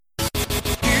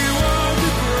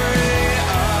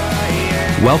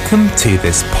Welcome to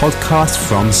this podcast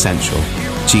from Central,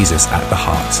 Jesus at the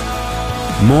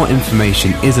Heart. More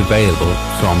information is available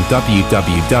from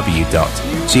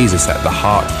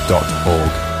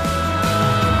www.jesusattheheart.org.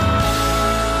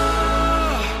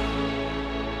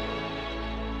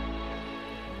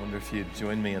 I wonder if you'd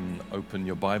join me and open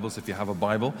your Bibles. If you have a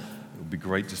Bible, it would be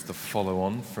great just to follow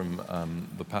on from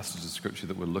the passage of Scripture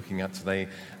that we're looking at today.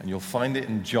 And you'll find it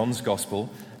in John's Gospel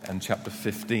and chapter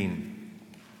 15.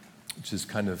 Which is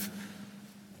kind of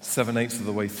 7/8 of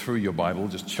the way through your Bible.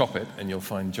 Just chop it and you'll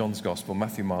find John's Gospel,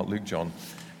 Matthew, Mark, Luke, John,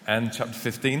 and chapter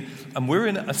 15. And we're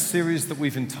in a series that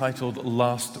we've entitled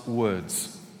Last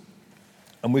Words.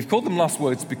 And we've called them Last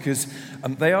Words because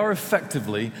they are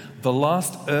effectively the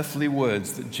last earthly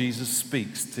words that Jesus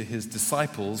speaks to his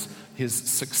disciples, his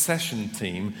succession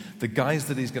team, the guys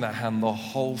that he's going to hand the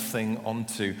whole thing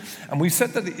onto. And we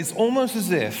said that it's almost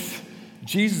as if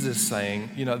Jesus is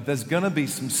saying, there's going to be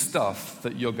some stuff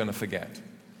that you're going to forget.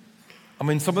 I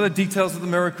mean, some of the details of the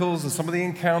miracles and some of the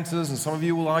encounters, and some of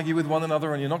you will argue with one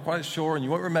another and you're not quite sure and you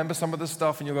won't remember some of the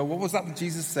stuff and you'll go, what was that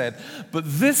Jesus said? But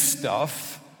this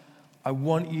stuff, I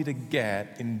want you to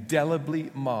get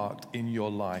indelibly marked in your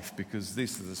life because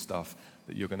this is the stuff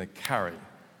that you're going to carry.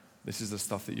 This is the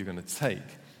stuff that you're going to take.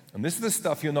 And this is the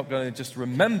stuff you're not going to just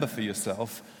remember for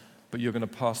yourself, but you're going to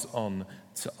pass on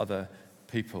to other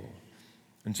people.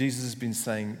 And Jesus has been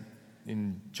saying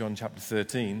in John chapter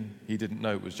 13, he didn't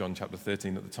know it was John chapter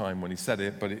 13 at the time when he said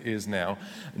it, but it is now.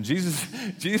 And Jesus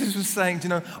was saying,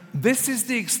 this is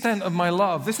the extent of my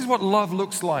love. This is what love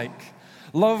looks like.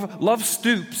 Love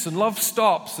stoops and love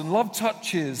stops and love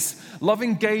touches. Love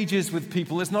engages with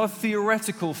people. It's not a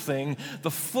theoretical thing.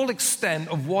 The full extent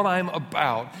of what I'm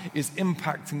about is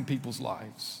impacting people's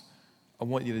lives. I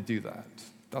want you to do that.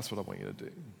 That's what I want you to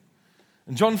do.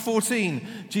 In John 14,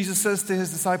 Jesus says to his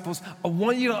disciples, I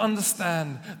want you to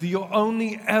understand that you're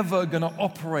only ever going to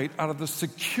operate out of the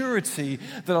security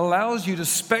that allows you to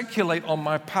speculate on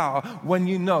my power when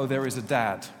you know there is a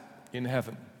dad in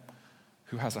heaven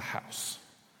who has a house,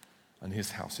 and his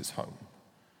house is home.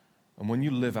 And when you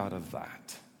live out of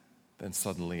that, then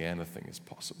suddenly anything is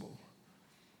possible.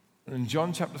 And in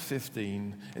John chapter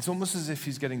 15, it's almost as if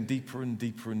he's getting deeper and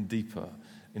deeper and deeper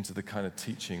into the kind of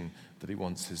teaching that he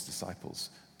wants his disciples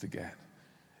to get.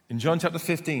 In John chapter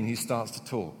 15, he starts to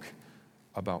talk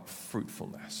about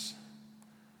fruitfulness.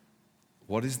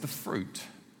 What is the fruit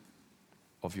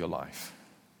of your life?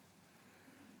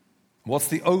 What's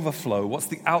the overflow? What's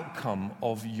the outcome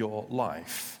of your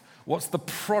life? What's the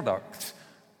product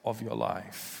of your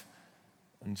life?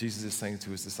 And Jesus is saying to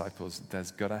his disciples,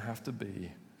 there's going to have to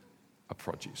be a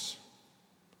produce.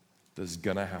 There's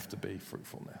going to have to be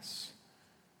fruitfulness.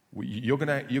 You're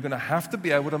going to have to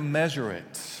be able to measure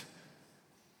it.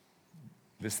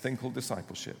 This thing called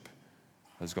discipleship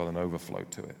has got an overflow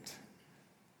to it.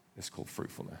 It's called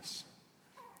fruitfulness.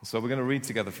 So we're going to read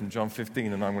together from John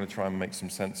 15, and I'm going to try and make some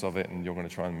sense of it, and you're going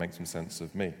to try and make some sense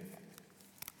of me.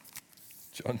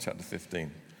 John chapter 15.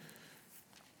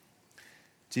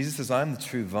 Jesus says, I am the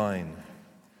true vine,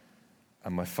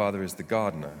 and my Father is the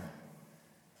gardener.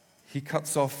 He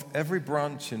cuts off every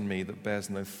branch in me that bears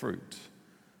no fruit,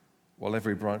 while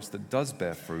every branch that does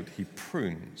bear fruit, he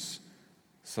prunes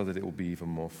so that it will be even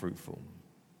more fruitful.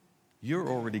 You're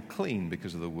already clean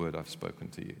because of the word I've spoken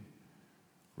to you.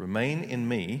 Remain in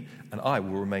me, and I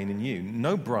will remain in you.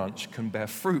 No branch can bear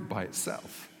fruit by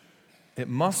itself. It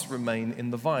must remain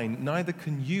in the vine. Neither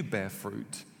can you bear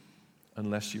fruit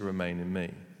unless you remain in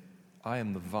me. I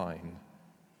am the vine,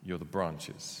 you're the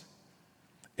branches.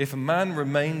 If a man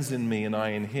remains in me and I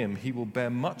in him, he will bear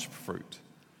much fruit.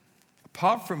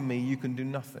 Apart from me, you can do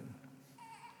nothing.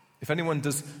 If anyone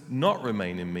does not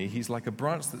remain in me, he's like a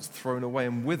branch that's thrown away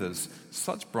and withers.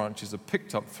 Such branches are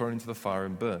picked up, thrown into the fire,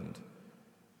 and burned.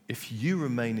 If you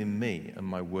remain in me and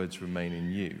my words remain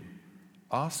in you,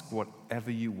 ask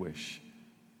whatever you wish,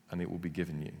 and it will be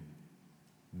given you.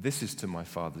 This is to my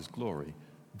Father's glory,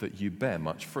 that you bear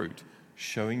much fruit,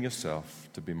 showing yourself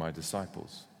to be my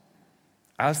disciples.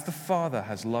 As the Father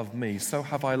has loved me, so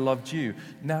have I loved you.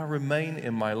 Now remain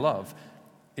in my love.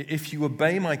 If you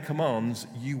obey my commands,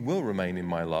 you will remain in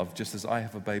my love, just as I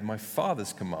have obeyed my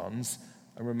Father's commands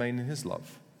and remain in his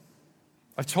love.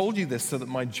 I've told you this so that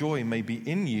my joy may be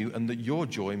in you and that your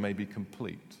joy may be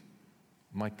complete.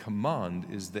 My command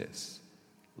is this: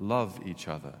 love each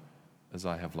other as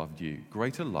I have loved you.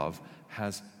 Greater love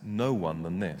has no one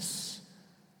than this,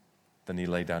 than he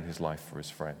lay down his life for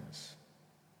his friends.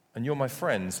 And you're my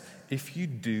friends if you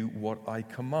do what I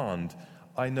command.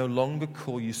 I no longer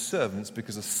call you servants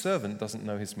because a servant doesn't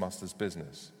know his master's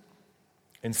business.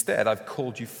 Instead, I've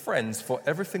called you friends, for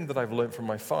everything that I've learned from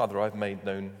my Father I've made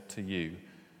known to you.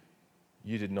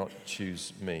 You did not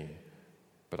choose me,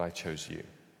 but I chose you.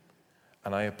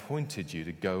 And I appointed you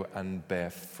to go and bear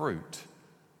fruit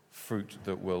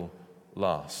that will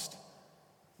last.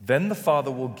 Then the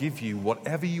Father will give you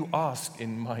whatever you ask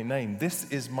in my name. This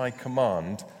is my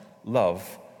command: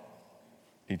 love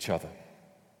each other.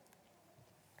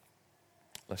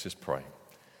 Let's just pray.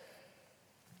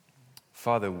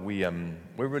 Father, we're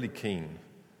really keen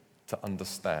to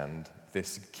understand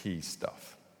this key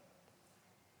stuff.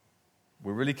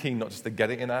 We're really keen not just to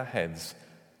get it in our heads,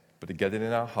 but to get it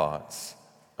in our hearts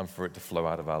and for it to flow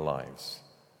out of our lives.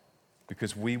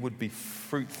 Because we would be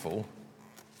fruitful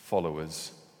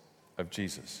followers of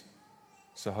Jesus.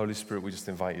 So Holy Spirit, we just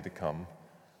invite you to come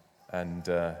and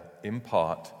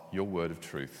impart your word of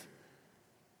truth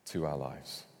to our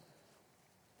lives.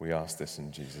 We ask this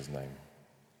in Jesus' name.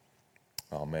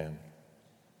 Amen.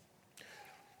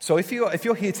 So if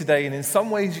you're here today and in some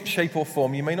way, shape or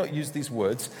form, you may not use these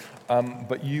words,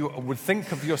 but you would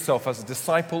think of yourself as a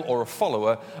disciple or a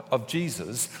follower of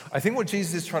Jesus, I think what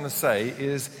Jesus is trying to say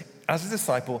is, as a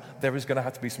disciple, there is going to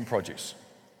have to be some produce.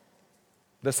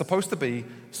 There's supposed to be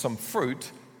some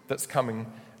fruit that's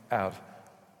coming out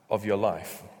of your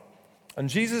life. And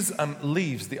Jesus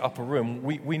leaves the upper room.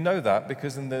 We know that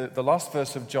because in the last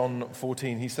verse of John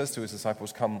 14, he says to his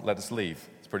disciples, "Come, let us leave."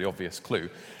 It's a pretty obvious clue.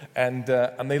 And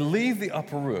they leave the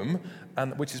upper room,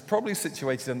 which is probably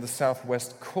situated in the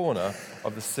southwest corner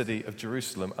of the city of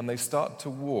Jerusalem, and they start to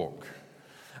walk.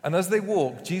 And as they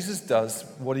walk, Jesus does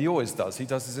what he always does. He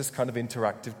does this kind of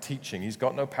interactive teaching. He's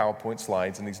got no PowerPoint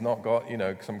slides and he's not got,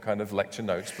 some kind of lecture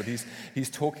notes, but he's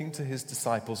talking to his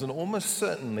disciples, and almost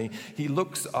certainly he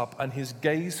looks up and his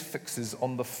gaze fixes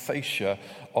on the fascia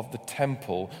of the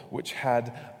temple, which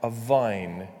had a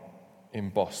vine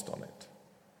embossed on it.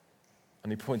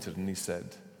 And he pointed and he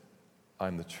said,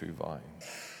 "I'm the true vine,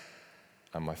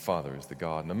 and my Father is the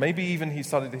gardener." Maybe even his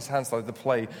hand started to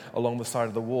play along the side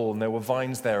of the wall, and there were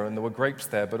vines there, and there were grapes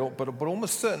there, but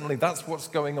almost certainly that's what's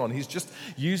going on. He's just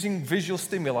using visual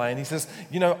stimuli, and he says,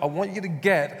 I want you to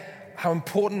get how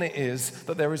important it is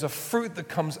that there is a fruit that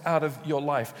comes out of your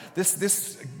life.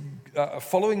 This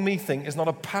following me thing is not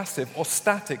a passive or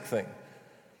static thing.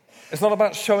 It's not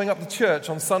about showing up to church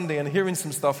on Sunday and hearing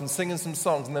some stuff and singing some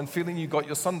songs and then feeling you got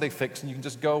your Sunday fix and you can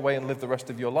just go away and live the rest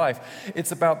of your life.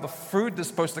 It's about the fruit that's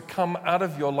supposed to come out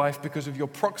of your life because of your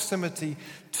proximity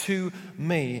to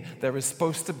me. There is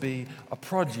supposed to be a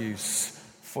produce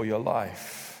for your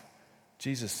life.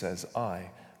 Jesus says,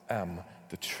 "I am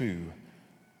the true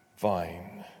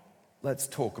vine." Let's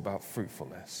talk about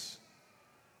fruitfulness.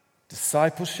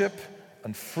 Discipleship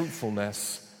and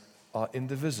fruitfulness are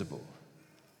indivisible.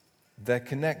 They're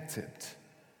connected.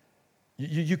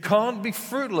 You can't be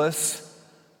fruitless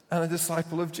and a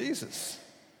disciple of Jesus.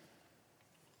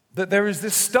 That there is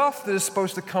this stuff that is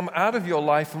supposed to come out of your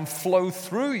life and flow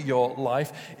through your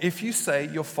life. If you say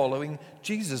you're following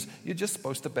Jesus, you're just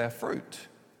supposed to bear fruit.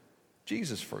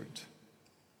 Jesus fruit.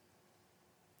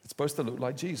 It's supposed to look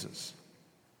like Jesus.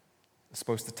 It's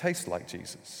supposed to taste like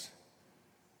Jesus.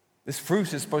 This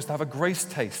fruit is supposed to have a grace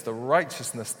taste, a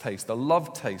righteousness taste, a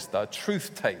love taste, a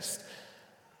truth taste.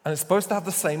 And it's supposed to have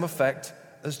the same effect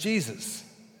as Jesus.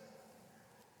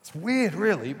 It's weird,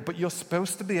 really, but you're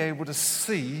supposed to be able to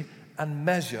see and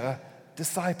measure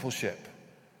discipleship,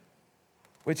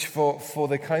 which for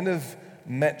the kind of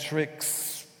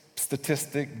metrics,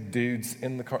 statistic dudes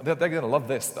in the car, they're going to love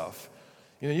this stuff.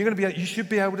 You should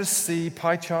be able to see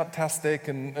pie chart-tastic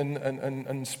and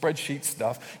spreadsheet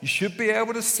stuff. You should be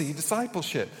able to see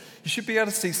discipleship. You should be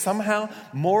able to see somehow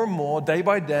more and more, day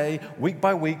by day, week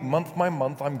by week, month by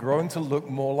month, I'm growing to look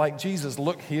more like Jesus.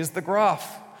 Look, here's the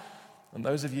graph. And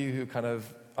those of you who kind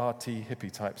of RT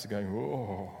hippie types are going,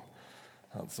 "Oh,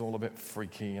 that's all a bit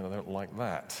freaky and I don't like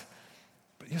that."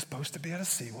 But you're supposed to be able to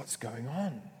see what's going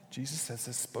on. Jesus says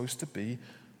there's supposed to be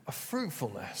a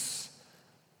fruitfulness.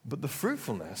 But the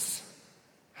fruitfulness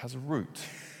has a root.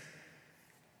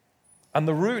 And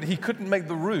the root, he couldn't make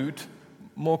the root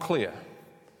more clear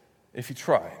if he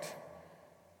tried.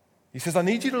 He says, I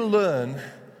need you to learn,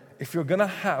 if you're going to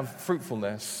have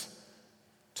fruitfulness,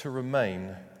 to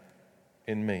remain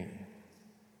in me.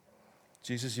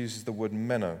 Jesus uses the word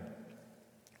meno,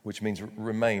 which means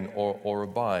remain or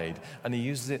abide. And he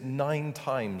uses it 9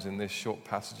 times in this short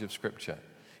passage of Scripture.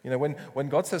 When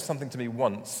God says something to me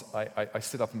once, I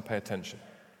sit up and pay attention.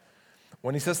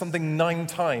 When he says something 9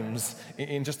 times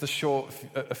in just a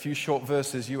few short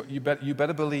verses, you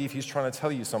better believe he's trying to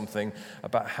tell you something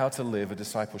about how to live a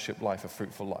discipleship life, a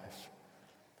fruitful life.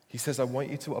 He says, I want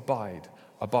you to abide,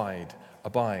 abide,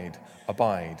 abide,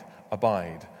 abide,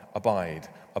 abide, abide,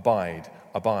 abide,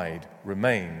 abide,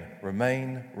 remain,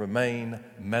 remain, remain,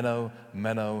 meno,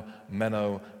 meno,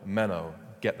 meno, meno.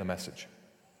 Get the message.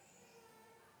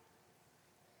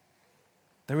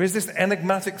 There is this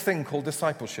enigmatic thing called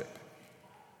discipleship.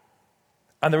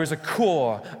 And there is a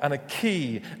core and a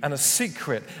key and a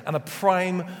secret and a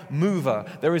prime mover.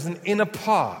 There is an inner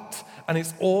part, and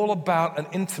it's all about an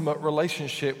intimate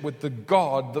relationship with the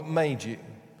God that made you.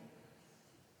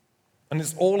 And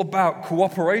it's all about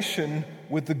cooperation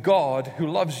with the God who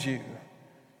loves you.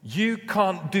 You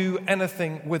can't do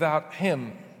anything without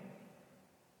Him.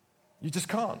 You just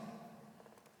can't.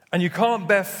 And you can't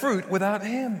bear fruit without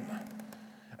Him.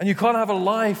 And you can't have a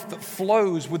life that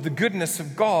flows with the goodness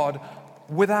of God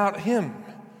without Him.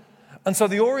 And so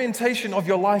the orientation of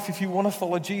your life, if you want to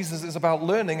follow Jesus, is about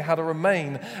learning how to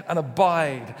remain and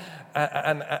abide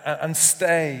and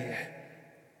stay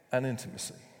and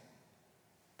intimacy.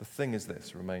 The thing is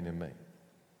this: remain in me.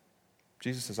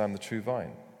 Jesus says, I'm the true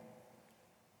vine.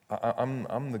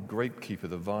 I'm the grapekeeper,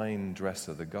 the vine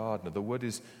dresser, the gardener. The word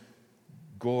is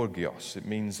gorgios. It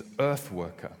means earth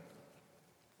worker.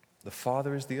 The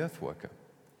Father is the earth worker.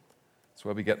 That's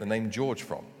where we get the name George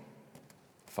from.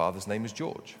 The Father's name is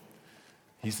George.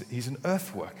 He's an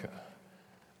earth worker,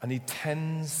 and He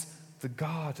tends the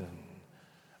garden,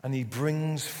 and He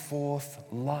brings forth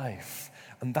life.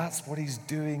 And that's what He's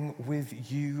doing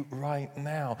with you right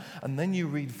now. And then you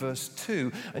read verse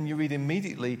 2, and you read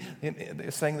immediately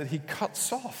saying that He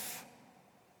cuts off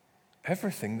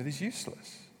everything that is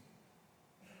useless.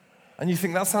 And you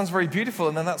think that sounds very beautiful,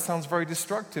 and then that sounds very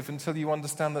destructive until you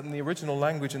understand that in the original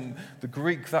language, in the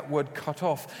Greek, that word cut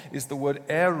off is the word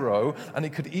aero, and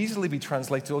it could easily be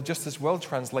translated, or just as well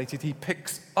translated, He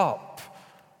picks up,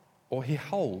 or He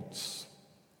holds.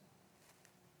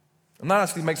 And that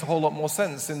actually makes a whole lot more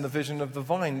sense in the vision of the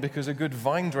vine, because a good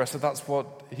vine dresser, that's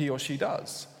what he or she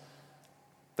does.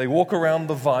 They walk around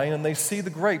the vine and they see the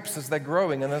grapes as they're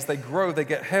growing, and as they grow, they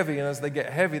get heavy, and as they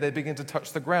get heavy, they begin to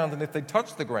touch the ground, and if they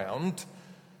touch the ground,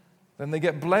 then they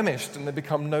get blemished and they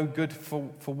become no good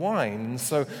for wine.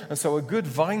 And so a good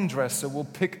vine dresser will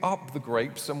pick up the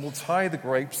grapes and will tie the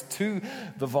grapes to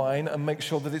the vine and make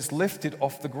sure that it's lifted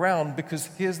off the ground, because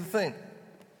here's the thing.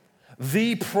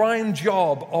 The prime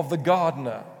job of the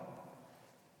gardener,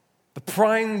 the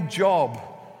prime job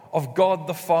of God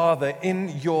the Father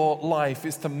in your life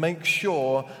is to make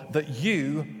sure that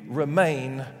you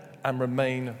remain and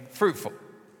remain fruitful.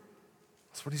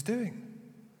 That's what He's doing.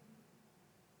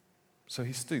 So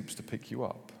He stoops to pick you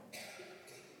up,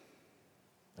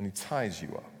 and He ties you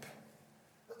up,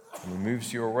 and He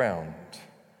moves you around,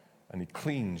 and He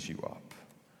cleans you up,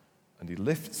 and He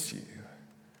lifts you,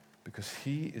 because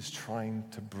He is trying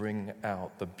to bring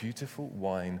out the beautiful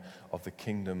wine of the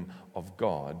kingdom of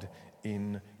God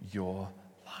in your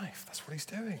life. That's what He's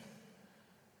doing.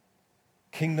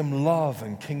 Kingdom love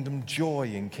and kingdom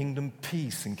joy and kingdom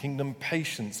peace and kingdom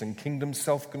patience and kingdom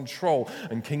self-control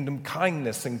and kingdom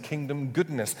kindness and kingdom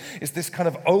goodness. It's this kind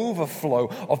of overflow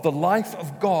of the life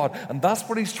of God, and that's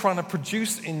what He's trying to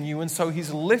produce in you. And so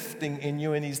He's lifting in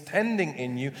you, and He's tending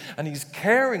in you, and He's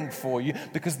caring for you,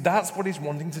 because that's what He's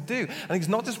wanting to do. And He's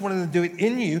not just wanting to do it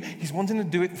in you, He's wanting to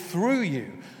do it through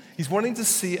you. He's wanting to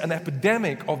see an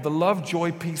epidemic of the love,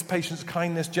 joy, peace, patience,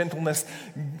 kindness, gentleness,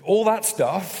 all that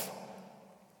stuff,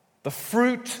 the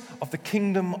fruit of the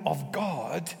kingdom of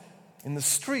God in the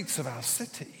streets of our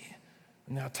city,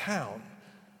 in our town,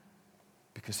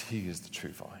 because He is the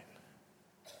true vine.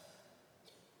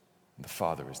 And the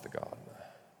Father is the gardener.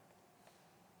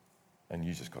 And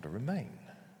you just got to remain.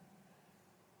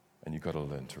 And you've got to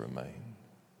learn to remain.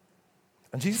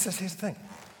 And Jesus says, here's the thing.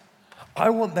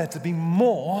 I want there to be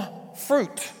more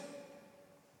fruit.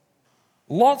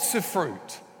 Lots of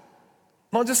fruit.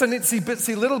 Not just an itsy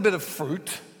bitsy little bit of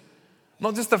fruit.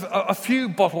 Not just a few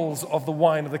bottles of the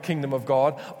wine of the kingdom of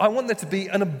God. I want there to be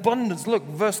an abundance. Look,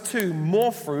 verse 2,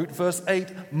 more fruit. Verse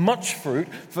 8, much fruit.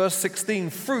 Verse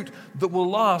 16, fruit that will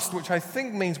last, which I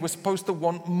think means we're supposed to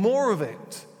want more of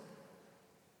it.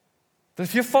 That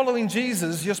if you're following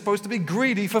Jesus, you're supposed to be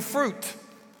greedy for fruit.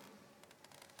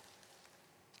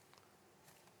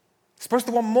 You're supposed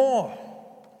to want more.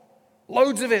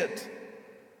 Loads of it.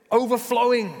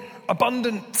 Overflowing.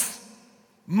 Abundant.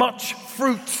 Much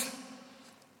fruit.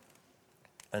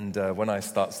 And when I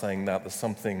start saying that, there's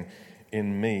something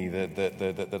in me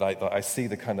that I see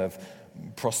the kind of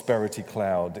prosperity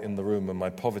cloud in the room, and my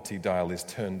poverty dial is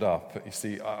turned up. You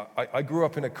see, I grew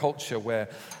up in a culture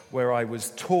where I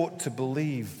was taught to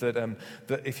believe that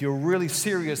if you're really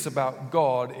serious about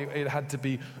God, it had to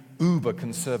be uber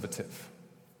conservative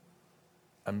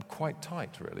and quite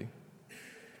tight, really.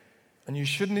 And you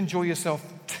shouldn't enjoy yourself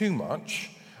too much,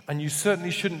 and you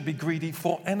certainly shouldn't be greedy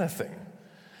for anything.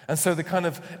 And so the kind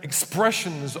of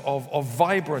expressions of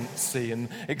vibrancy and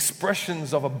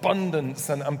expressions of abundance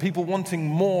and people wanting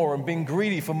more and being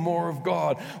greedy for more of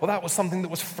God, well, that was something that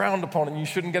was frowned upon, and you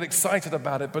shouldn't get excited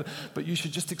about it, but you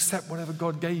should just accept whatever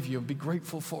God gave you and be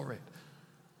grateful for it.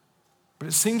 But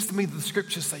it seems to me that the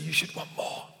scriptures say you should want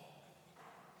more.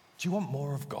 Do you want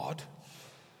more of God?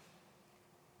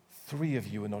 3 of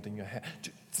you are nodding your head.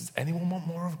 Does anyone want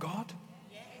more of God?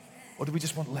 Yes. Or do we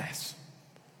just want less?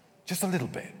 Just a little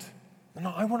bit?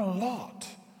 No, I want a lot.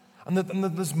 And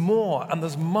there's more, and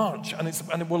there's much, and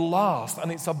it will last,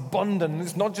 and it's abundant, and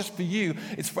it's not just for you,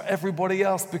 it's for everybody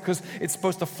else, because it's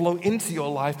supposed to flow into your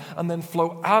life and then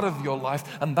flow out of your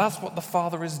life, and that's what the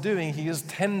Father is doing. He is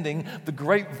tending the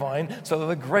grapevine so that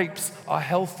the grapes are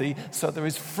healthy, so there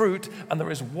is fruit, and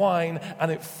there is wine,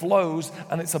 and it flows,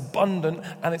 and it's abundant,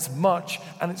 and it's much,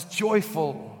 and it's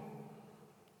joyful.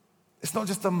 It's not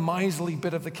just a miserly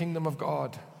bit of the kingdom of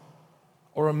God,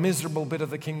 or a miserable bit of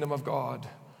the kingdom of God,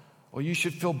 or you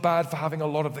should feel bad for having a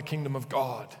lot of the kingdom of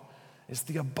God. It's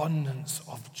the abundance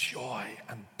of joy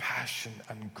and passion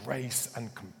and grace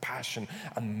and compassion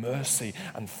and mercy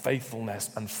and faithfulness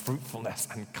and fruitfulness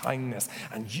and kindness.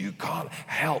 And you can't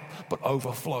help but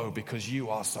overflow because you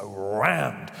are so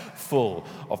rammed full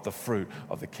of the fruit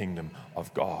of the kingdom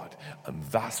of God. And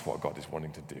that's what God is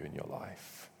wanting to do in your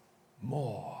life.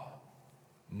 More,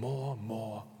 more,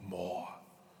 more, more,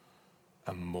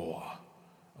 and more.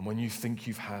 And when you think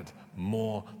you've had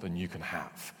more than you can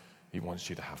have, he wants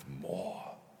you to have more.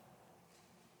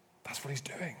 That's what he's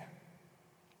doing.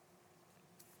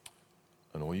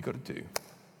 And all you've got to do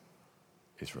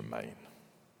is remain.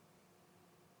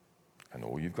 And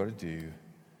all you've got to do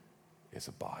is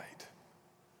abide.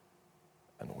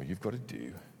 And all you've got to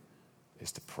do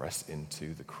is to press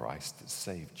into the Christ that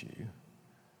saved you,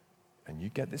 and you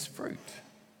get this fruit.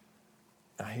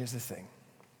 Now here's the thing.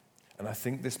 And I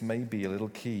think this may be a little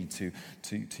key to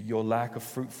your lack of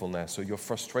fruitfulness or your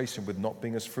frustration with not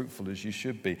being as fruitful as you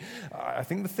should be. I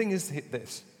think the thing is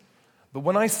this. But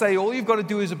when I say all you've got to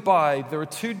do is abide, there are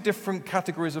 2 different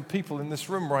categories of people in this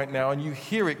room right now, and you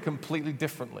hear it completely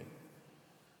differently.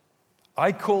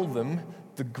 I call them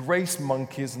the grace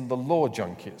monkeys and the law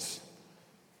junkies.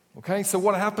 Okay, so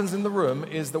what happens in the room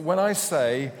is that when I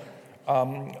say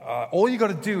all you got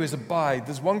to do is abide,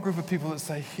 there's one group of people that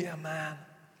say, yeah, man.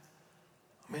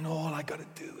 I mean, all I got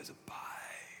to do is abide.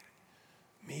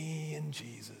 Me and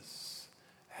Jesus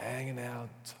hanging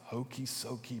out, hokey,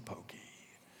 sokey, pokey.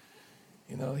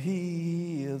 You know,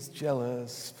 he is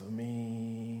jealous for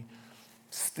me.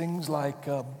 Stings like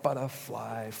a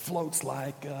butterfly, floats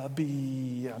like a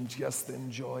bee. I'm just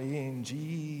enjoying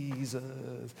Jesus.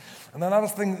 And then other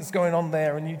thing that's going on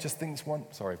there, and you just think,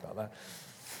 sorry about that.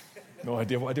 No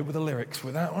idea what I did with the lyrics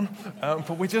with that one.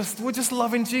 But we're just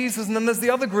loving Jesus. And then there's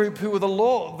the other group who are the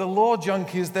law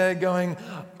junkies. They're going,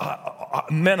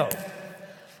 meno.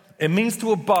 It means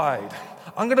to abide.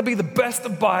 I'm going to be the best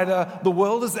abider the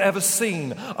world has ever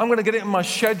seen. I'm going to get it in my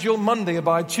schedule. Monday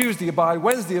abide, Tuesday abide,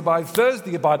 Wednesday abide,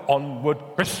 Thursday abide. Onward,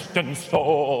 Christian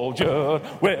soldier,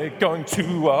 we're going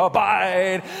to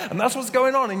abide. And that's what's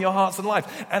going on in your hearts and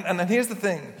life. And here's the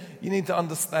thing. You need to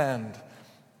understand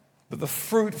that the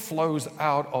fruit flows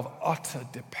out of utter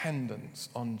dependence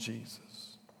on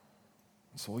Jesus.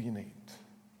 That's all you need.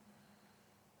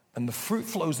 And the fruit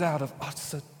flows out of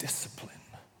utter discipline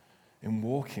in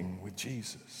walking with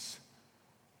Jesus.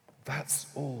 That's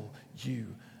all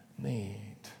you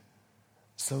need.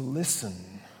 So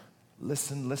listen,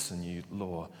 you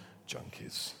law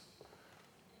junkies.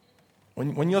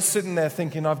 When you're sitting there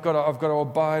thinking, I've got to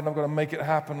abide, and I've got to make it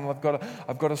happen, and I've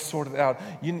got to sort it out,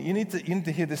 you need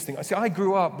to hear this thing. See, I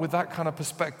grew up with that kind of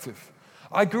perspective.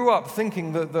 I grew up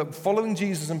thinking that following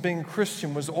Jesus and being a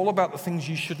Christian was all about the things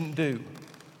you shouldn't do.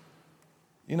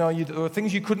 You know, there were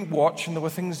things you couldn't watch, and there were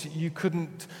things you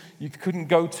couldn't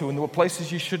go to, and there were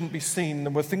places you shouldn't be seen, and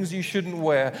there were things you shouldn't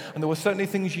wear, and there were certainly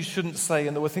things you shouldn't say,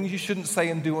 and there were things you shouldn't say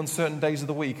and do on certain days of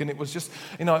the week. And it was just,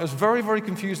 it was very, very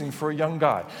confusing for a young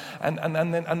guy. And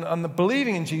the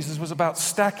believing in Jesus was about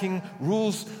stacking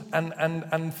rules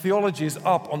and theologies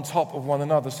up on top of one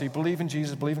another. So you believe in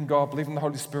Jesus, believe in God, believe in the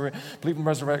Holy Spirit, believe in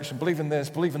resurrection, believe in this,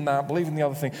 believe in that, believe in the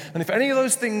other thing. And if any of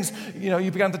those things,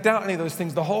 you began to doubt any of those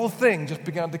things, the whole thing just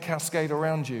began to cascade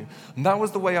around you. And that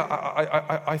was the way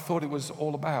I thought it was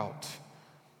all about.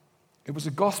 It was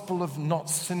a gospel of not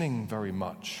sinning very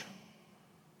much.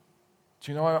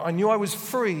 Do you know, I knew I was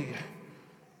free,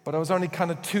 but I was only kind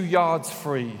of 2 yards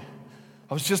free.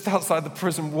 I was just outside the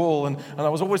prison wall, and I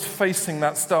was always facing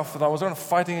that stuff, and I was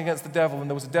fighting against the devil, and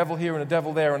there was a devil here and a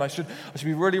devil there, and I should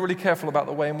be really, really careful about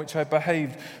the way in which I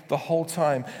behaved the whole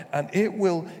time. And it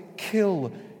will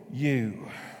kill you.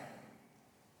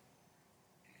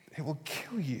 It will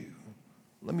kill you.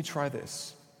 Let me try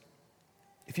this.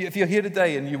 If you're here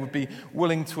today and you would be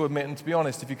willing to admit, and to be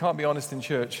honest, if you can't be honest in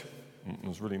church,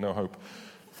 there's really no hope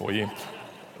for you.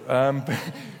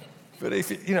 But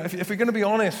if we're going to be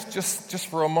honest, just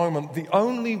for a moment, the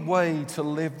only way to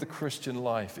live the Christian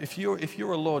life, if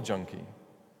you're a law junkie,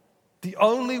 the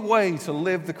only way to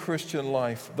live the Christian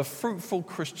life, the fruitful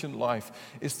Christian life,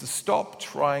 is to stop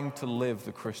trying to live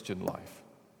the Christian life.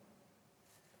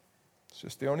 It's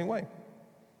just the only way.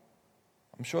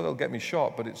 I'm sure they'll get me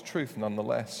shot, but it's truth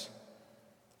nonetheless.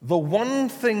 The one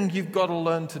thing you've got to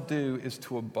learn to do is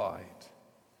to abide.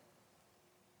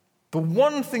 The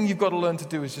one thing you've got to learn to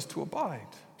do is just to abide.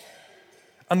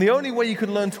 And the only way you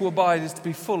can learn to abide is to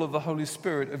be full of the Holy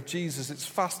Spirit of Jesus. It's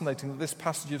fascinating that this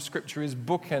passage of Scripture is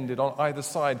bookended on either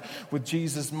side with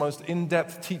Jesus' most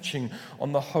in-depth teaching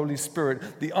on the Holy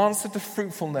Spirit. The answer to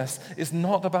fruitfulness is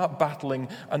not about battling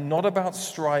and not about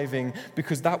striving,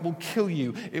 because that will kill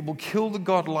you. It will kill the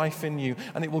God life in you,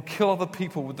 and it will kill other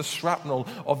people with the shrapnel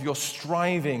of your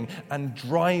striving and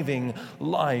driving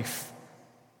life,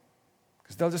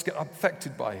 because they'll just get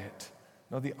affected by it.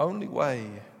 No, the only way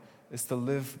is to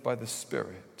live by the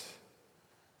Spirit.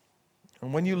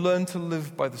 And when you learn to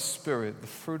live by the Spirit, the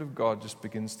fruit of God just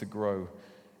begins to grow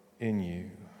in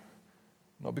you.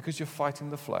 Not because you're fighting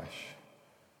the flesh,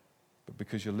 but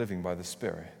because you're living by the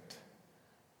Spirit.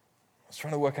 I was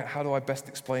trying to work out how do I best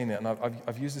explain it, and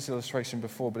I've used this illustration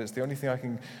before, but it's the only thing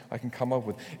I can come up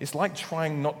with. It's like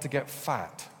trying not to get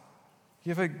fat.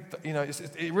 You ever,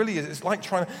 it really is. It's like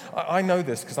trying. I know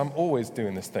this because I'm always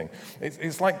doing this thing.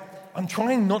 It's like I'm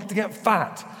trying not to get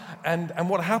fat, and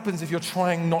what happens if you're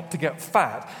trying not to get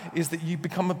fat is that you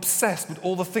become obsessed with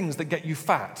all the things that get you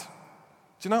fat.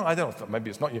 Do you know? I don't know.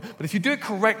 Maybe it's not you, but if you do it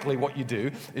correctly, what you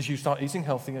do is you start eating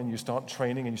healthy, and you start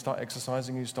training, and you start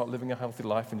exercising, and you start living a healthy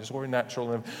life, and just all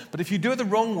natural. But if you do it the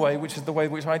wrong way, which is the way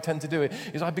which I tend to do it,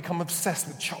 is I become obsessed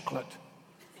with chocolate.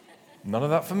 None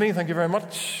of that for me, thank you very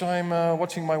much. I'm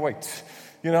watching my weight.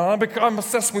 I'm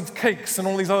obsessed with cakes and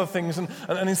all these other things, and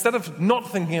instead of not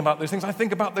thinking about those things, I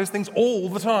think about those things all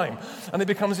the time. And it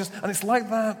becomes and it's like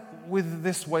that with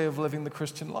this way of living the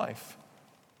Christian life.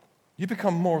 You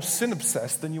become more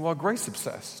sin-obsessed than you are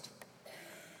grace-obsessed.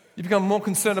 You become more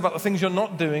concerned about the things you're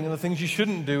not doing and the things you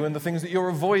shouldn't do and the things that you're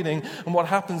avoiding, and what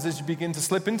happens is you begin to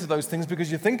slip into those things because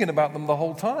you're thinking about them the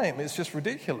whole time. It's just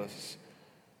ridiculous.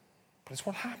 But it's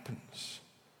what happens.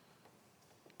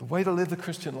 The way to live the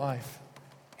Christian life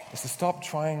is to stop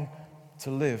trying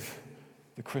to live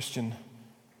the Christian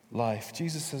life.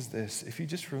 Jesus says this: if you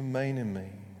just remain in me,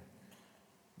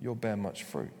 you'll bear much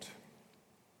fruit.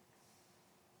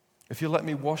 If you'll let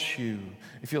me wash you,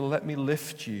 if you'll let me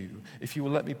lift you, if you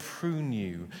will let me prune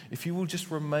you, if you will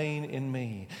just remain in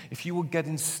me, if you will get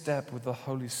in step with the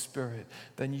Holy Spirit,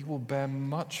 then you will bear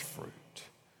much fruit.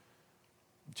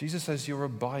 Jesus says your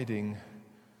abiding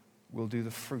will do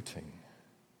the fruiting.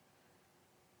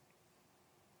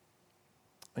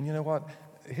 And you know what?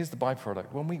 Here's the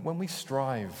byproduct. When we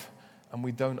strive and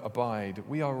we don't abide,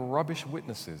 we are rubbish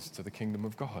witnesses to the kingdom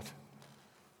of God.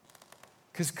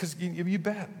 Because you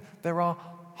bet there are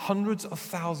hundreds of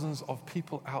thousands of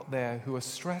people out there who are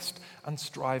stressed and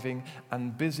striving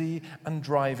and busy and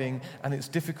driving, and it's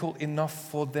difficult enough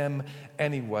for them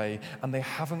anyway, and they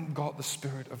haven't got the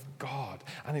Spirit of God,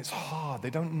 and it's hard.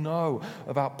 They don't know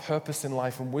about purpose in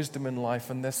life and wisdom in life,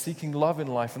 and they're seeking love in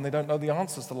life, and they don't know the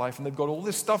answers to life, and they've got all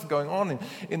this stuff going on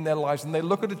in their lives, and they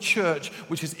look at a church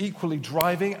which is equally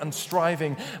driving and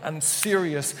striving and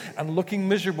serious and looking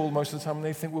miserable most of the time, and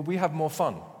they think, well, we have more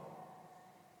fun,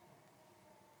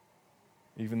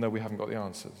 even though we haven't got the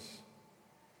answers.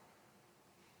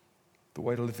 The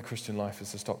way to live the Christian life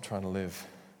is to stop trying to live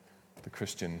the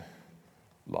Christian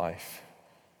life,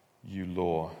 you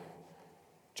law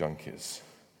junkies.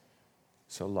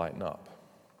 So lighten up.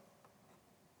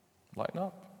 Lighten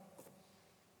up.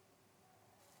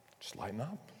 Just lighten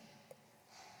up.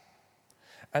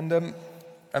 And then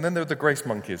there are the grace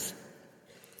monkeys.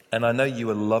 And I know you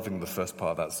were loving the first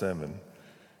part of that sermon.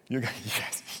 You're going,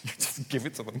 yes, you just give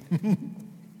it to them.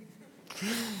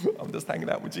 I'm just hanging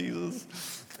out with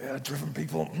Jesus. They're driven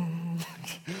people.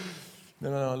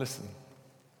 No, listen.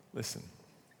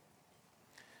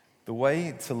 The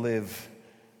way to live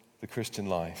the Christian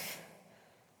life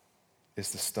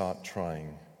is to start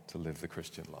trying to live the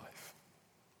Christian life.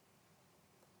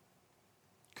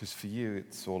 Because for you,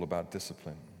 it's all about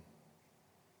discipline.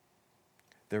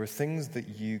 There are things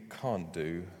that you can't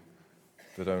do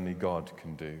that only God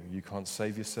can do. You can't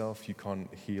save yourself. You can't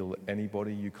heal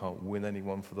anybody. You can't win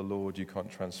anyone for the Lord. You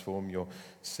can't transform your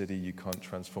city. You can't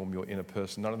transform your inner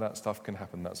person. None of that stuff can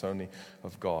happen. That's only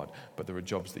of God. But there are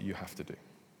jobs that you have to do.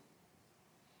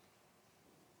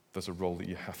 There's a role that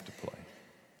you have to play.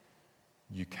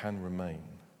 You can remain.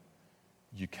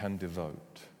 You can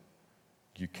devote.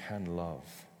 You can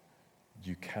love.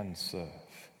 You can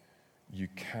serve. You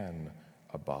can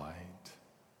abide.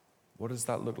 What does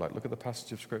that look like? Look at the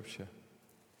passage of Scripture.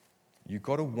 You've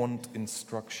got to want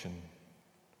instruction.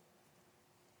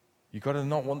 You've got to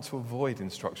not want to avoid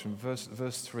instruction. Verse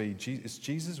 3, it's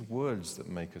Jesus' words that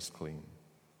make us clean.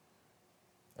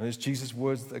 And it's Jesus'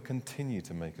 words that continue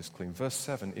to make us clean. Verse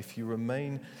 7, if you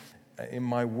remain in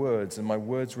my words and my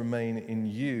words remain in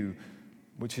you,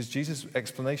 which is Jesus'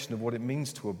 explanation of what it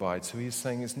means to abide. So he's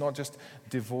saying it's not just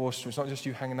divorce, it's not just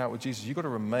you hanging out with Jesus. You've got to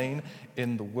remain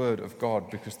in the Word of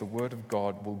God, because the Word of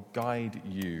God will guide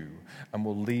you and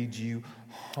will lead you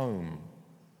home.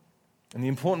 And the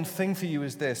important thing for you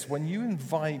is this: when you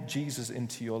invite Jesus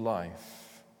into your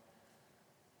life,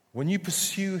 when you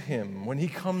pursue him, when he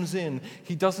comes in,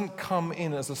 he doesn't come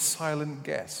in as a silent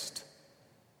guest.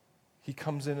 He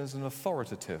comes in as an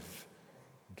authoritative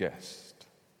guest.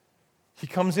 He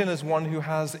comes in as one who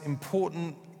has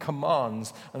important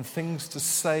commands and things to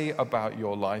say about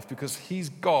your life, because he's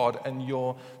God and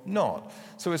you're not.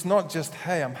 So it's not just,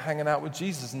 hey, I'm hanging out with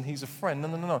Jesus and he's a friend.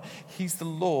 No. He's the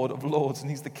Lord of Lords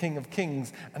and he's the King of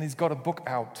Kings, and he's got a book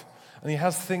out. And he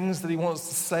has things that he wants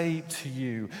to say to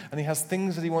you. And he has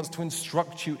things that he wants to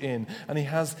instruct you in. And he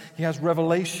has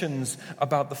revelations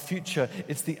about the future.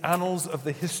 It's the annals of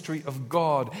the history of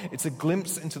God. It's a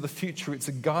glimpse into the future. It's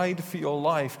a guide for your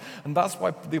life. And that's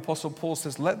why the Apostle Paul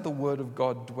says, let the word of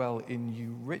God dwell in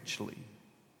you richly.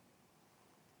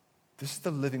 This is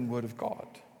the living word of God.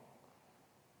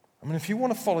 I mean, if you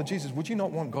want to follow Jesus, would you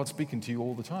not want God speaking to you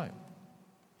all the time?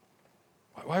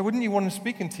 Why wouldn't you want him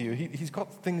speaking to you? He's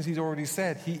got things he's already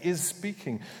said. He is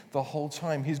speaking the whole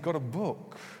time. He's got a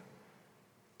book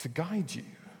to guide you.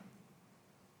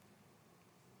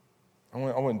 I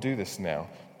won't do this now,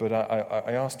 but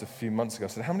I asked a few months ago, I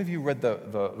said, how many of you read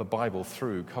the Bible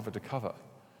through cover to cover?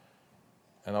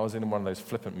 And I was in one of those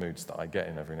flippant moods that I get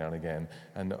in every now and again.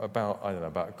 And about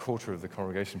a quarter of the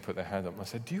congregation put their hand up. And I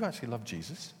said, do you actually love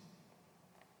Jesus?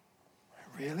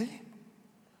 Really?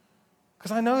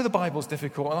 Because I know the Bible's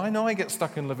difficult, and I know I get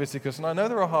stuck in Leviticus, and I know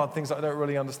there are hard things that I don't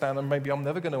really understand, and maybe I'm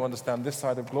never going to understand this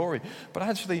side of glory. But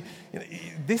actually,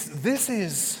 this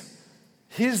is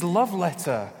his love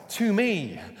letter to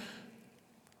me.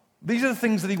 These are the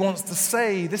things that he wants to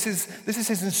say. This is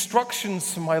his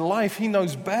instructions for my life. He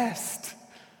knows best.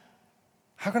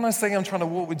 How can I say I'm trying to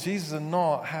walk with Jesus and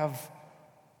not have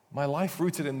my life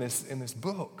rooted in this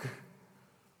book?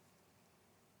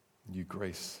 You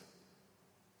grace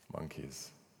monkeys,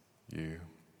 you.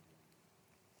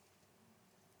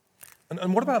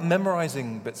 And what about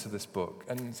memorizing bits of this book?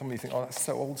 And some of you think, oh, that's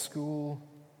so old school.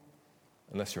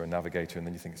 Unless you're a navigator, and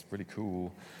then you think it's pretty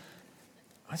cool.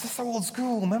 It's just so old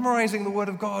school, memorizing the Word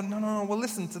of God. No. Well,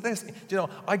 listen to this. Do you know,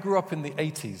 I grew up in the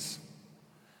 80s.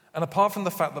 And apart from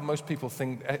the fact that most people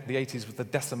think the 80s was the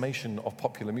decimation of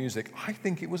popular music, I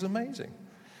think it was amazing.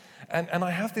 And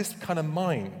I have this kind of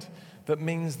mind that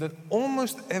means that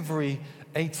almost every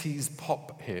 80s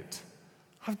pop hit,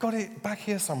 I've got it back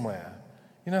here somewhere.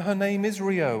 You know, her name is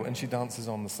Rio, and she dances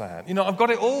on the sand. You know, I've got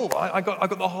it all. I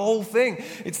got the whole thing.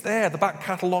 It's there. The back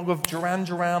catalogue of Duran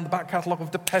Duran, the back catalogue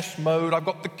of Depeche Mode. I've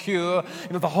got The Cure.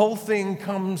 You know, the whole thing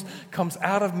comes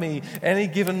out of me. Any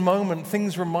given moment,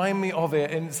 things remind me of it,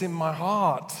 and it's in my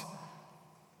heart.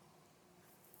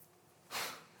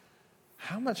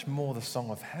 How much more the Song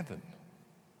of Heaven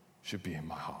should be in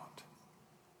my heart?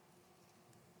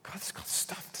 God's got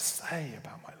stuff to say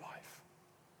about my life.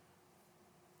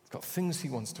 He's got things he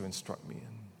wants to instruct me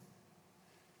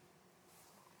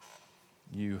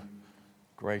in. You,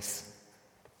 grace,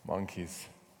 monkeys,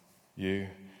 you.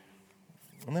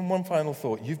 And then one final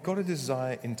thought. You've got to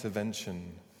desire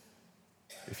intervention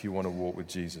if you want to walk with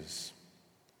Jesus.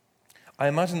 I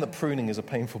imagine that pruning is a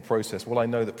painful process. Well, I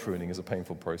know that pruning is a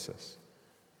painful process.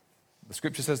 The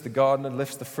scripture says the gardener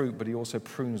lifts the fruit, but he also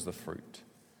prunes the fruit.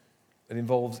 It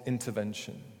involves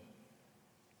intervention.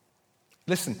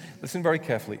 Listen very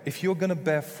carefully. If you're going to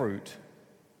bear fruit,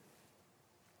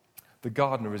 the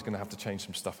gardener is going to have to change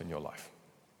some stuff in your life.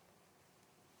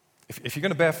 If you're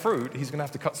going to bear fruit, he's going to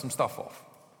have to cut some stuff off.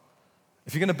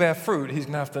 If you're going to bear fruit, he's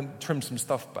going to have to trim some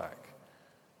stuff back.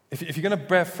 If you're going to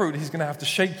bear fruit, he's going to have to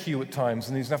shake you at times,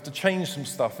 and he's going to have to change some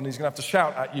stuff, and he's going to have to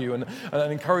shout at you and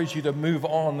encourage you to move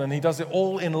on, and he does it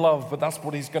all in love, but that's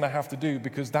what he's going to have to do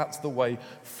because that's the way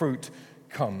fruit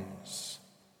comes.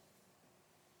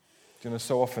 You know,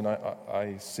 so often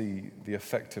I see the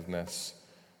effectiveness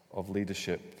of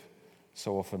leadership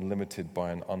so often limited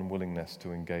by an unwillingness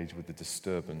to engage with the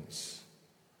disturbance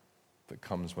that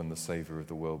comes when the Savior of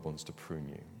the world wants to prune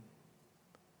you.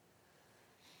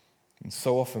 And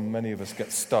so often many of us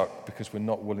get stuck because we're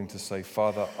not willing to say,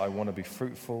 Father, I want to be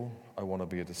fruitful, I want to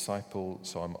be a disciple,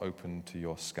 so I'm open to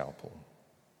your scalpel.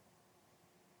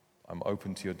 I'm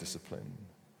open to your discipline.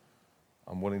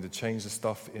 I'm willing to change the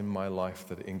stuff in my life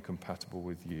that are incompatible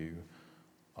with you.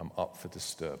 I'm up for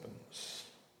disturbance.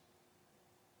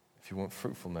 If you want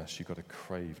fruitfulness, you've got to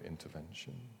crave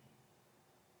intervention.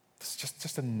 It's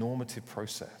just a normative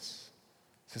process.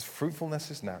 It says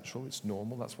fruitfulness is natural, it's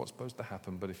normal, that's what's supposed to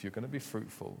happen, but if you're going to be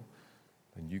fruitful,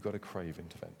 then you've got to crave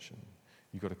intervention.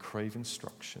 You've got to crave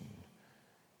instruction.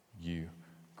 You,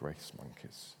 grace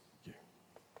monkeys, you.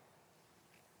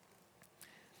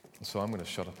 And so I'm going to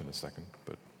shut up in a second,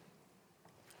 but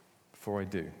before I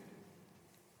do,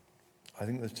 I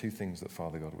think there's two things that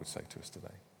Father God would say to us today.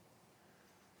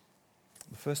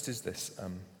 The first is this,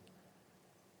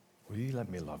 will you let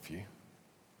me love you?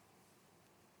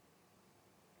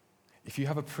 If you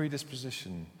have a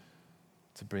predisposition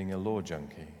to being a law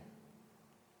junkie,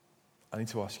 I need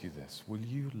to ask you this. Will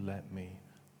you let me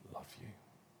love you?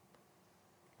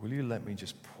 Will you let me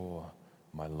just pour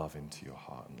my love into your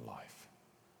heart and life?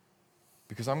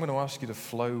 Because I'm going to ask you to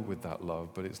flow with that love,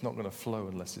 but it's not going to flow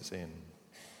unless it's in.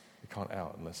 It can't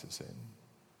out unless it's in.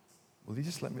 Will you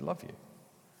just let me love you?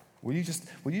 Will you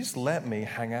just let me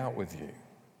hang out with you?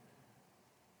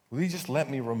 Will you just let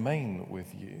me remain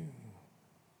with you?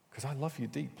 Because I love you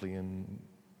deeply,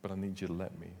 but I need you to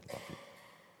let me love you.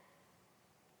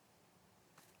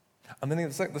 And then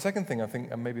the second thing I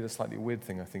think, and maybe the slightly weird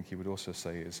thing I think he would also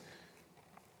say is,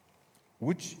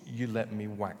 would you let me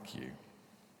whack you?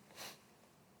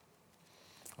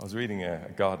 I was reading a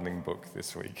gardening book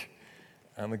this week,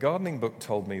 and the gardening book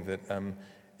told me that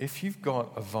if you've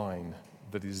got a vine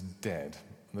that is dead,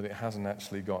 that it hasn't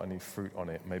actually got any fruit on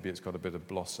it, maybe it's got a bit of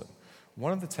blossom,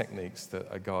 one of the techniques that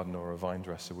a gardener or a vine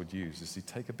dresser would use is he'd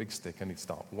take a big stick and he'd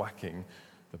start whacking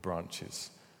the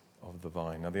branches of the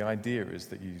vine. Now the idea is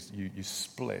that you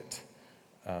split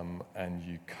and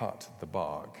you cut the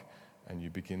bark and you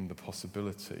begin the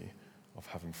possibility of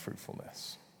having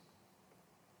fruitfulness.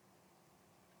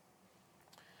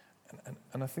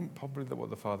 And I think probably that what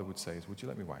the Father would say is, would you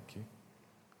let me whack you?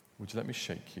 Would you let me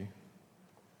shake you?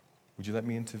 Would you let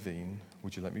me intervene?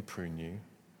 Would you let me prune you?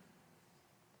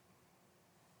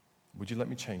 Would you let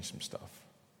me change some stuff?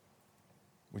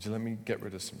 Would you let me get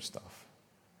rid of some stuff?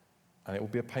 And it will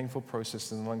be a painful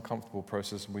process and an uncomfortable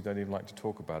process, and we don't even like to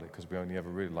talk about it because we only ever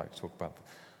really like to talk about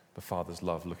the Father's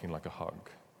love looking like a hug.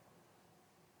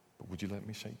 But would you let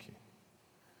me shake you?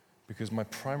 Because my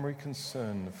primary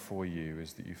concern for you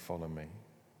is that you follow me.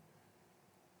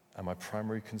 And my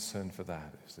primary concern for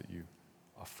that is that you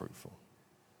are fruitful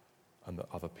and that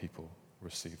other people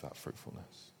receive that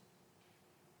fruitfulness.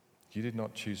 You did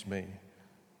not choose me,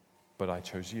 but I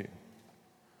chose you.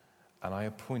 And I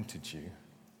appointed you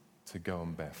to go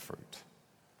and bear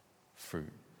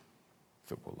fruit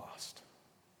that will last.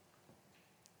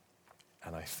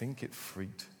 And I think it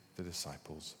freaked the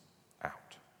disciples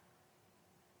out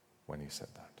when he said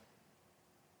that.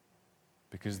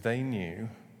 Because they knew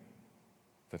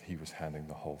that he was handing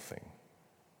the whole thing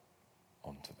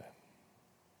onto them.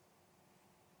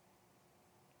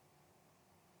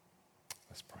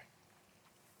 Let's pray.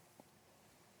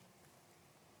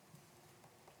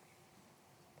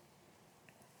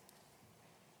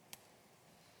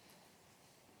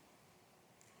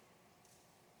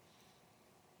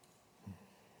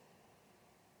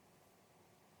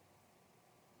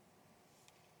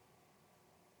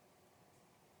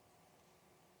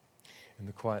 In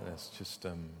the quietness,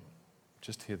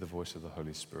 just hear the voice of the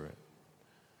Holy Spirit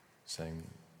saying,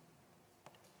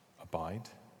 abide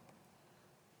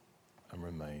and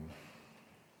remain,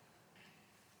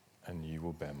 and you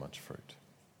will bear much fruit.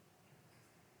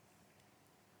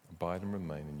 Abide and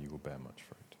remain, and you will bear much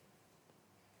fruit.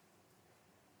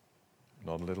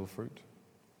 Not a little fruit,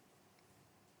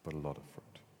 but a lot of fruit.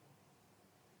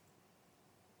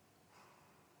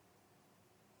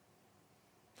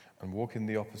 And walk in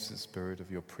the opposite spirit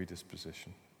of your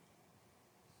predisposition.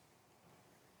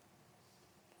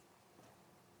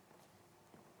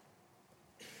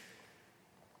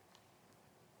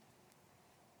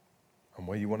 And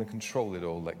where you want to control it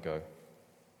all, let go.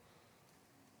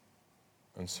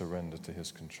 and surrender to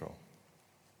his control.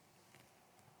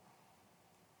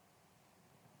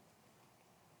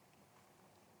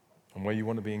 And where you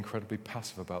want to be incredibly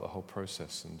passive about the whole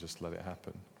process and just let it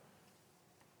happen,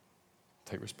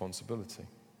 take responsibility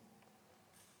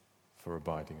for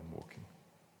abiding and walking.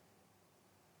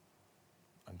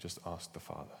 And just ask the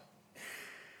Father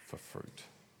for fruit.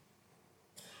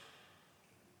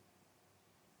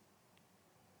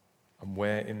 And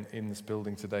where in this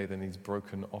building today there needs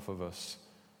broken off of us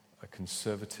a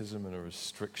conservatism and a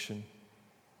restriction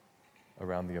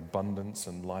around the abundance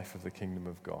and life of the kingdom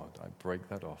of God, I break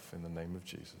that off in the name of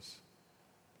Jesus,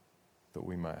 that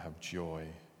we might have joy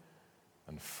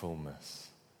and fullness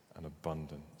and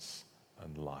abundance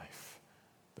and life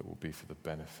that will be for the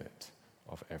benefit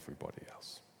of everybody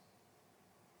else,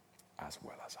 as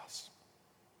well as us.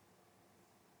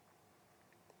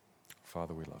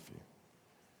 Father, we love you.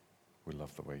 We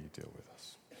love the way you deal with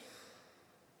us.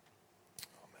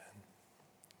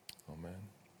 Amen. Amen.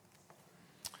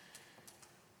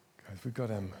 Guys, we've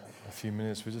got a few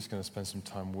minutes. We're just going to spend some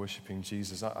time worshiping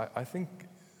Jesus. I think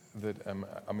that,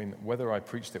 whether I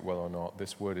preached it well or not,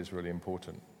 this word is really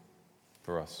important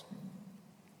for us.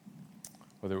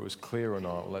 Whether it was clear or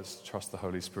not, let's trust the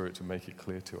Holy Spirit to make it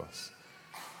clear to us.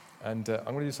 And I'm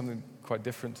going to do something quite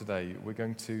different today. We're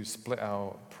going to split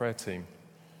our prayer team.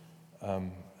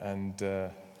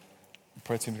 The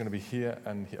prayer team's going to be here,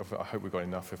 and I hope we've got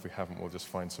enough. If we haven't, we'll just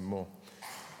find some more.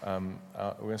 We're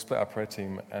going to split our prayer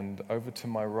team, and over to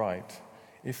my right,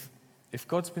 if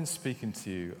God's been speaking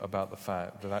to you about the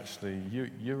fact that actually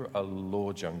you're a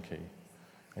law junkie,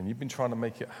 and you've been trying to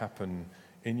make it happen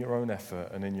in your own effort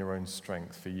and in your own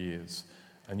strength for years,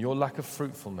 and your lack of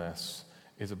fruitfulness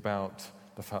is about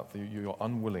the fact that you're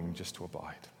unwilling just to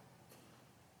abide.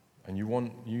 And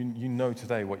you know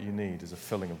today what you need is a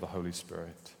filling of the Holy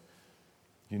Spirit.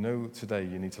 You know today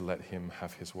you need to let him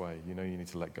have his way. You know you need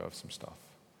to let go of some stuff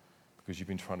because you've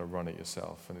been trying to run it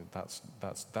yourself, and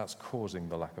that's causing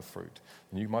the lack of fruit.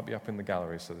 And you might be up in the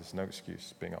gallery, so there's no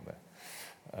excuse being up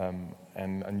there.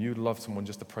 And you'd love someone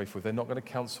just to pray for. They're not going to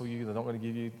counsel you. They're not going to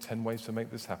give you 10 ways to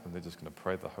make this happen. They're just going to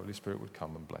pray the Holy Spirit would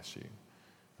come and bless you,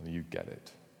 and you get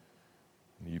it.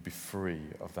 And you be free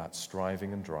of that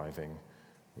striving and driving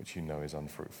which you know is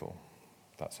unfruitful.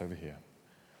 That's over here.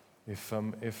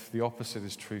 If the opposite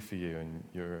is true for you and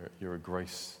you're a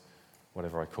grace,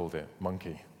 whatever I called it,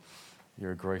 monkey,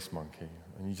 you're a grace monkey,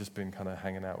 and you've just been kind of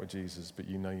hanging out with Jesus, but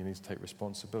you know you need to take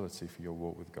responsibility for your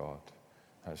walk with God.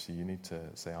 Actually, you need to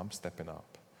say, I'm stepping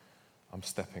up. I'm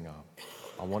stepping up.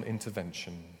 I want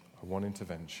intervention. I want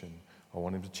intervention. I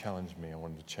want him to challenge me. I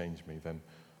want him to change me. Then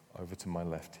over to my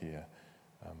left here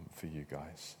for you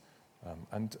guys.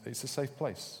 And it's a safe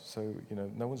place. So,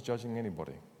 no one's judging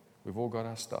anybody. We've all got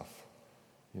our stuff.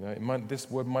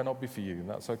 This word might not be for you, and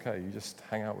that's okay. You just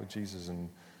hang out with Jesus and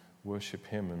worship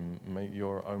him and make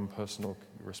your own personal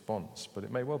response. But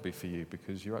it may well be for you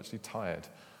because you're actually tired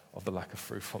of the lack of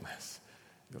fruitfulness.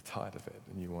 You're tired of it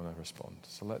and you want to respond.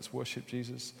 So let's worship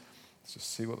Jesus. Let's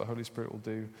just see what the Holy Spirit will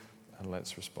do, and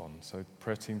let's respond. So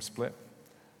prayer team split,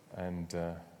 and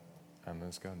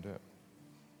let's go and do it.